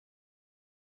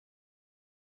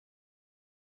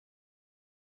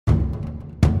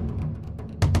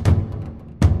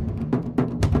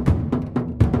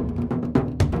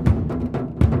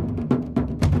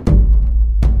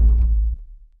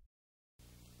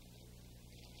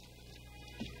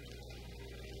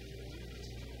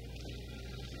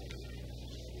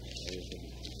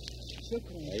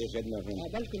شكرا. اي خدمه يا فندم.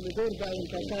 عقبال كل دور بقى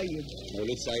وانت طيب.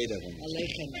 مولود سعيد يا فندم. الله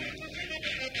يخليك.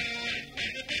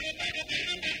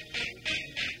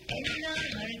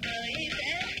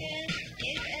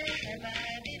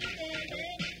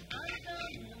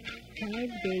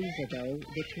 Five days ago,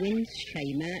 the twins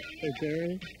Shaima, a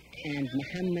girl, and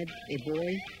Muhammad, a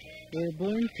boy, were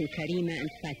born to Karima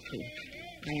and Fatih.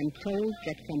 I am told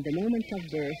that from the moment of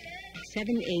birth,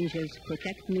 7 angels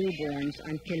protect newborns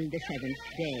until the 7th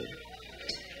day.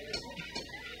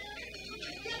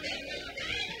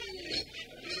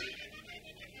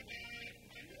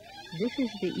 This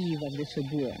is the eve of the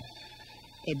Sebou.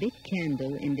 A big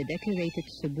candle in the decorated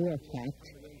Sebou pot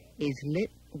is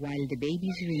lit while the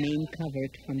babies remain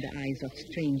covered from the eyes of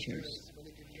strangers.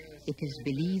 It is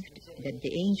believed that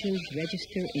the angels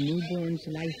register a newborn's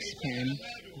lifespan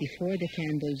before the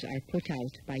candles are put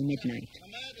out by midnight.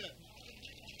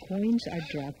 Coins are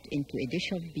dropped into a dish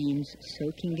of beans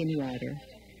soaking in water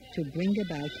to bring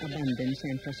about abundance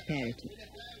and prosperity.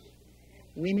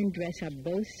 Women dress up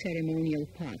both ceremonial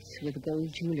pots with gold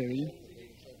jewelry,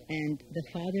 and the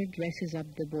father dresses up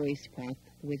the boy's pot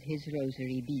with his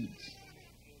rosary beads.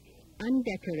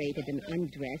 Undecorated and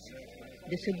undressed,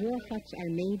 the Sebou pots are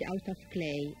made out of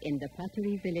clay in the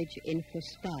pottery village in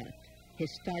Fustat,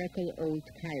 historical Old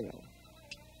Cairo.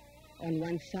 On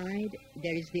one side,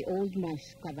 there is the old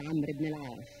mosque of Amr ibn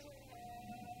al-As.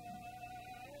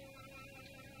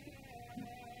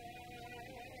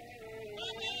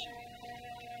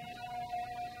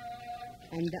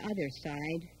 On the other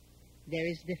side, there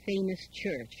is the famous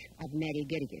church of Mary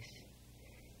Girgis.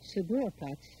 Sebou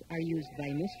pots are used by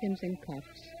Muslims and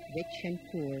Copts, rich and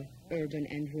poor, urban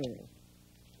and rural.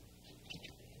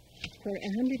 For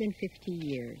 150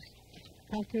 years,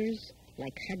 potters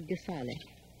like Hajj Saleh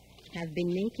have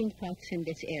been making pots in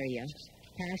this area,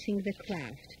 passing the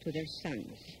craft to their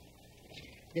sons.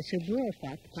 The Sebou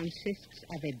pot consists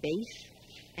of a base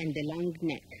and a long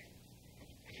neck.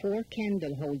 4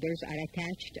 candle holders are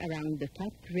attached around the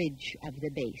top ridge of the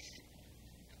base.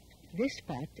 This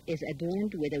pot is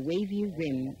adorned with a wavy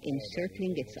rim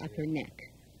encircling its upper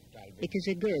neck. It is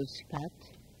a girl's pot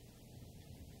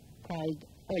called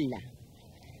Olla.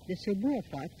 The Sebou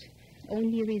pot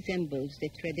only resembles the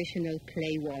traditional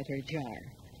clay water jar,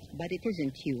 but it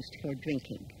isn't used for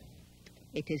drinking.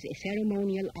 It is a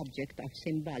ceremonial object of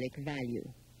symbolic value.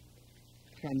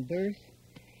 From birth,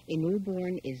 a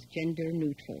newborn is gender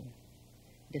neutral.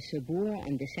 The Sebou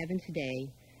on the 7th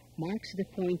day marks the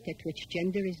point at which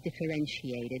gender is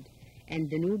differentiated and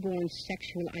the newborn's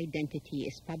sexual identity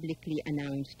is publicly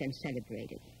announced and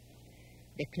celebrated.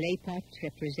 The clay pot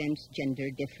represents gender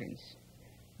difference.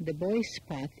 The boy's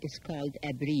pot is called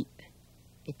Abrit.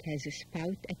 It has a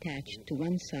spout attached to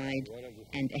one side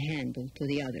and a handle to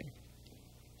the other.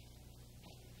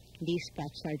 These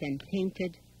pots are then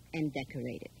painted and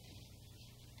decorated.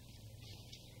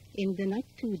 In the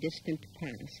not-too-distant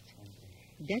past,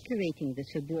 decorating the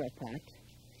Sebou pot,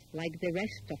 like the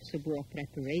rest of Sebou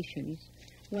preparations,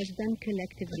 was done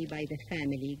collectively by the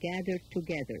family gathered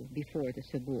together before the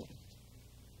Sebou.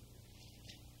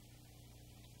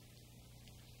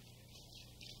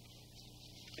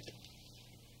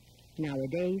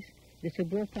 Nowadays, the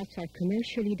Sebou pots are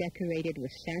commercially decorated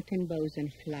with satin bows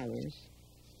and flowers,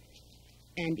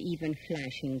 and even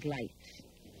flashing lights.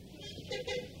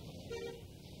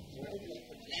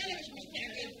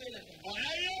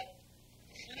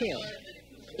 Still,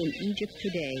 in Egypt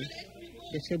today,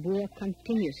 the Sebou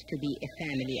continues to be a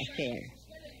family affair,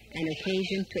 an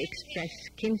occasion to express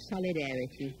kin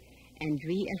solidarity and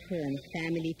reaffirm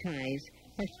family ties,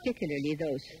 particularly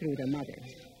those through the mother.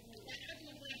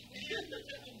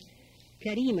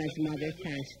 Karima's mother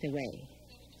passed away,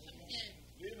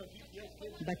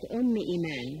 but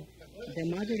Iman, the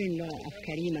mother-in-law of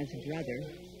Karima's brother,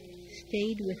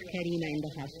 stayed with Karima in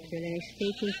the hospital and is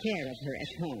taking care of her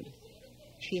at home.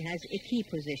 She has a key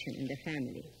position in the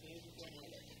family.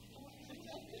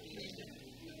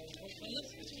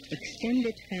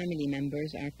 Extended family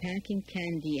members are packing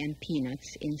candy and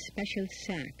peanuts in special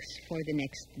sacks for the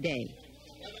next day.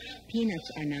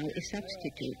 Peanuts are now a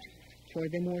substitute for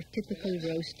the more typical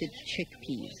roasted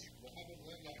chickpeas.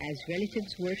 As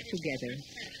relatives work together,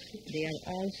 they are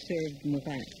all served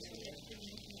mugat.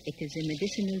 It is a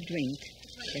medicinal drink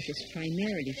that is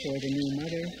primarily for the new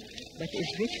mother, but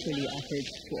is ritually offered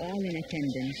to all in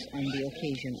attendance on the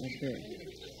occasion of birth.